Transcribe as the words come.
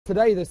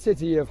Today the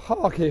city of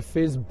Kharkiv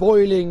is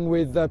boiling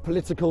with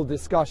political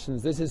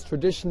discussions. This is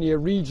traditionally a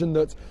region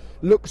that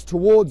looks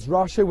towards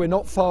Russia. We're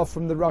not far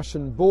from the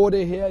Russian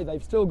border here.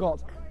 They've still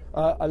got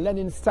a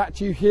Lenin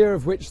statue here,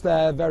 of which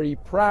they're very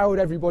proud.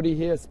 Everybody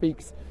here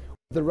speaks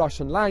the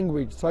Russian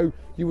language, so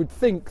you would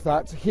think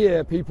that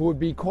here people would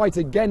be quite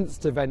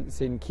against events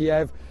in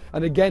Kiev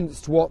and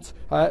against what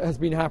has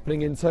been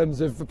happening in terms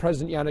of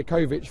President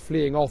Yanukovych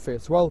fleeing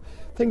office. Well,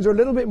 things are a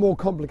little bit more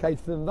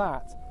complicated than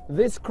that.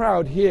 This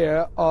crowd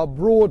here are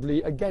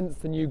broadly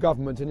against the new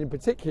government, and in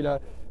particular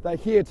they're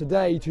here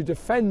today to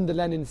defend the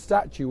Lenin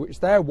statue,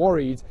 which they're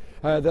worried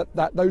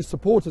that those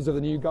supporters of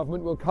the new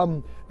government will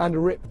come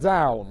and rip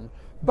down.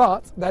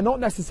 But they're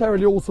not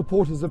necessarily all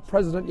supporters of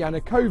President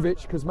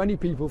Yanukovych, because many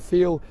people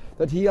feel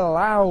that he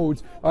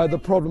allowed the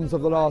problems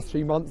of the last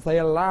 3 months. They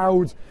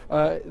allowed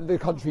the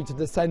country to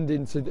descend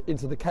into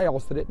the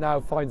chaos that it now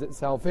finds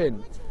itself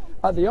in.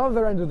 At the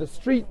other end of the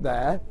street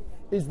there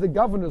is the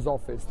governor's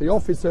office, the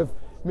office of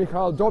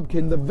Mikhail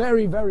Dobkin, the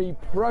very, very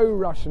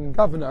pro-Russian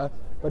governor,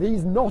 but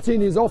he's not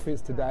in his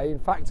office today. In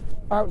fact,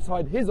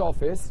 outside his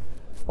office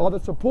are the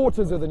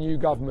supporters of the new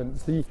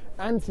government. The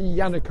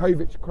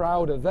anti-Yanukovych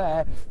crowd are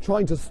there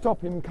trying to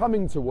stop him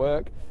coming to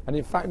work, and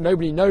in fact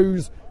nobody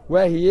knows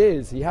where he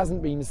is. He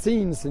hasn't been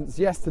seen since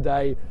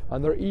yesterday,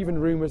 and there are even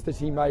rumours that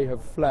he may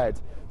have fled.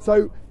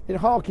 So in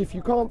Kharkiv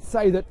you can't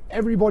say that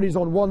everybody's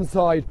on one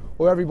side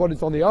or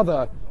everybody's on the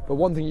other, but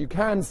one thing you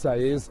can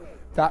say is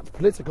that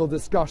political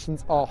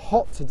discussions are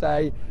hot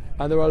today,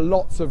 and there are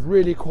lots of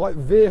really quite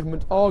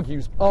vehement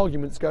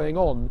arguments going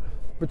on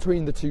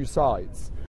between the two sides.